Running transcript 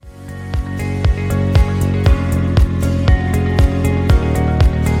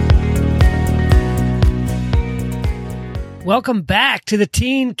Welcome back to the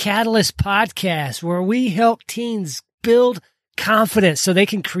Teen Catalyst podcast, where we help teens build confidence so they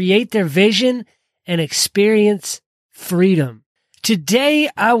can create their vision and experience freedom. Today,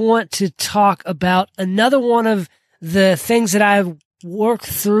 I want to talk about another one of the things that I've worked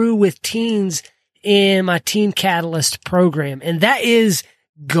through with teens in my Teen Catalyst program, and that is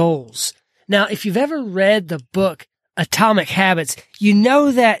goals. Now, if you've ever read the book Atomic Habits, you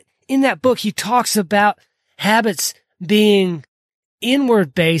know that in that book, he talks about habits being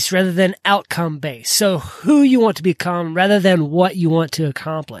inward-based rather than outcome-based. So who you want to become rather than what you want to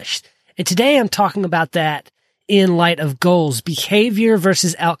accomplish. And today I'm talking about that in light of goals, behavior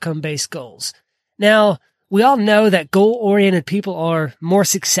versus outcome-based goals. Now, we all know that goal-oriented people are more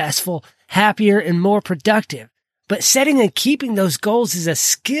successful, happier, and more productive. But setting and keeping those goals is a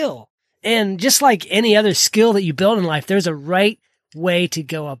skill. And just like any other skill that you build in life, there's a right way to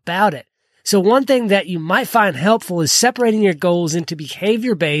go about it. So one thing that you might find helpful is separating your goals into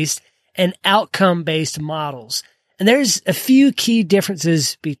behavior-based and outcome-based models. And there's a few key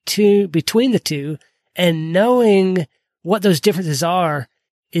differences between the two, and knowing what those differences are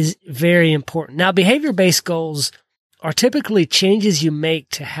is very important. Now, behavior-based goals are typically changes you make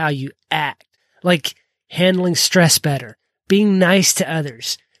to how you act, like handling stress better, being nice to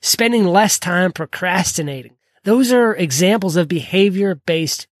others, spending less time procrastinating. Those are examples of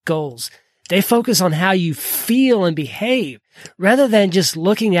behavior-based goals. They focus on how you feel and behave rather than just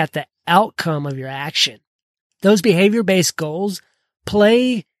looking at the outcome of your action. Those behavior-based goals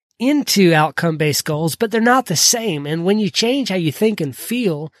play into outcome-based goals, but they're not the same. And when you change how you think and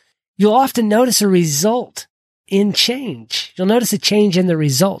feel, you'll often notice a result in change. You'll notice a change in the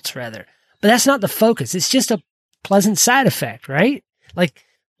results, rather. But that's not the focus. It's just a pleasant side effect, right? Like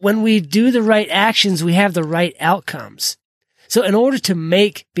when we do the right actions, we have the right outcomes. So in order to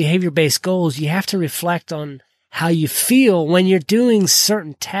make behavior-based goals, you have to reflect on how you feel when you're doing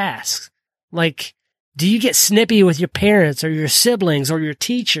certain tasks. Like, do you get snippy with your parents or your siblings or your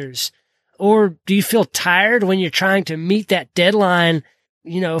teachers? Or do you feel tired when you're trying to meet that deadline,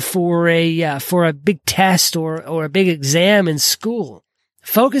 for a big test or a big exam in school?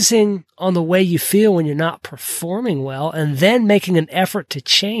 Focusing on the way you feel when you're not performing well and then making an effort to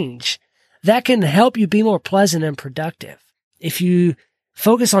change, that can help you be more pleasant and productive. If you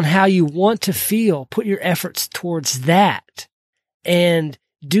focus on how you want to feel, put your efforts towards that and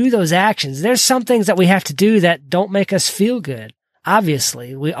do those actions. There's some things that we have to do that don't make us feel good.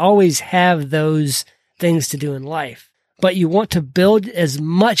 Obviously, we always have those things to do in life, but you want to build as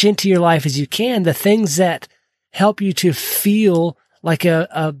much into your life as you can, the things that help you to feel like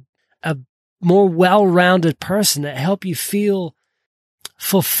a more well-rounded person, that help you feel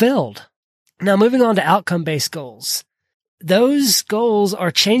fulfilled. Now, moving on to outcome-based goals. Those goals are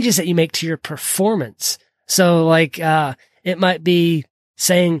changes that you make to your performance. So like, it might be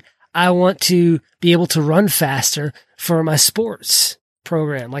saying, I want to be able to run faster for my sports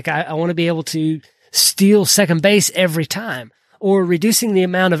program. Like I want to be able to steal second base every time, or reducing the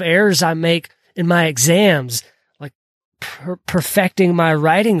amount of errors I make in my exams, like perfecting my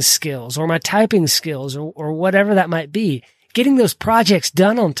writing skills or my typing skills or whatever that might be. Getting those projects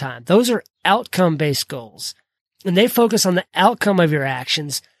done on time. Those are outcome-based goals. And they focus on the outcome of your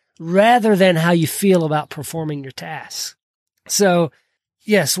actions rather than how you feel about performing your tasks. So,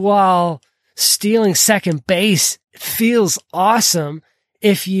 yes, while stealing second base feels awesome,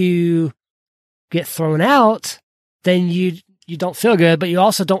 if you get thrown out, then you don't feel good, but you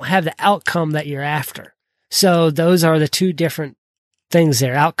also don't have the outcome that you're after. So those are the two different things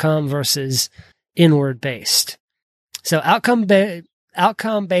there, outcome versus inward-based. So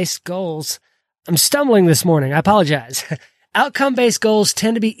outcome-based goals. I'm stumbling this morning. I apologize. Outcome-based goals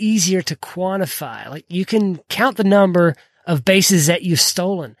tend to be easier to quantify. Like you can count the number of bases that you've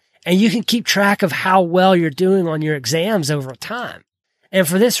stolen, and you can keep track of how well you're doing on your exams over time. And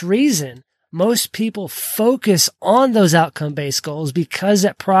for this reason, most people focus on those outcome-based goals because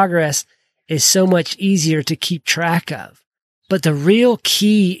that progress is so much easier to keep track of. But the real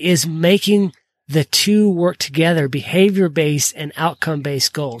key is making the two work together, behavior-based and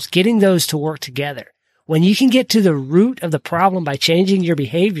outcome-based goals, getting those to work together. When you can get to the root of the problem by changing your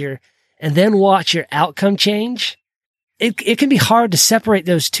behavior and then watch your outcome change, it can be hard to separate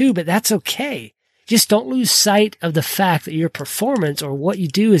those two, but that's okay. Just don't lose sight of the fact that your performance or what you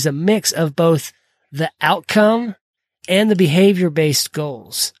do is a mix of both the outcome and the behavior-based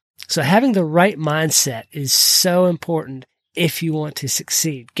goals. So having the right mindset is so important if you want to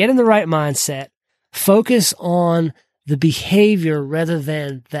succeed. Get in the right mindset. Focus on the behavior rather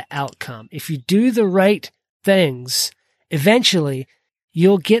than the outcome. If you do the right things, eventually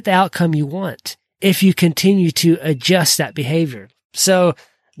you'll get the outcome you want. if you continue to adjust that behavior. So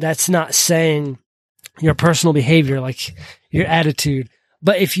that's not saying your personal behavior, like your attitude,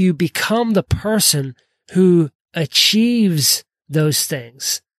 but if you become the person who achieves those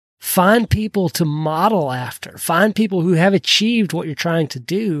things, find people to model after, find people who have achieved what you're trying to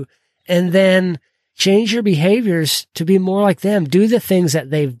do, and then change your behaviors to be more like them. Do the things that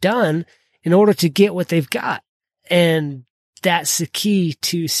they've done in order to get what they've got. And that's the key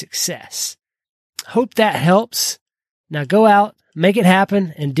to success. Hope that helps. Now go out, make it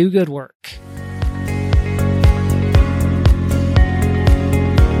happen, and do good work.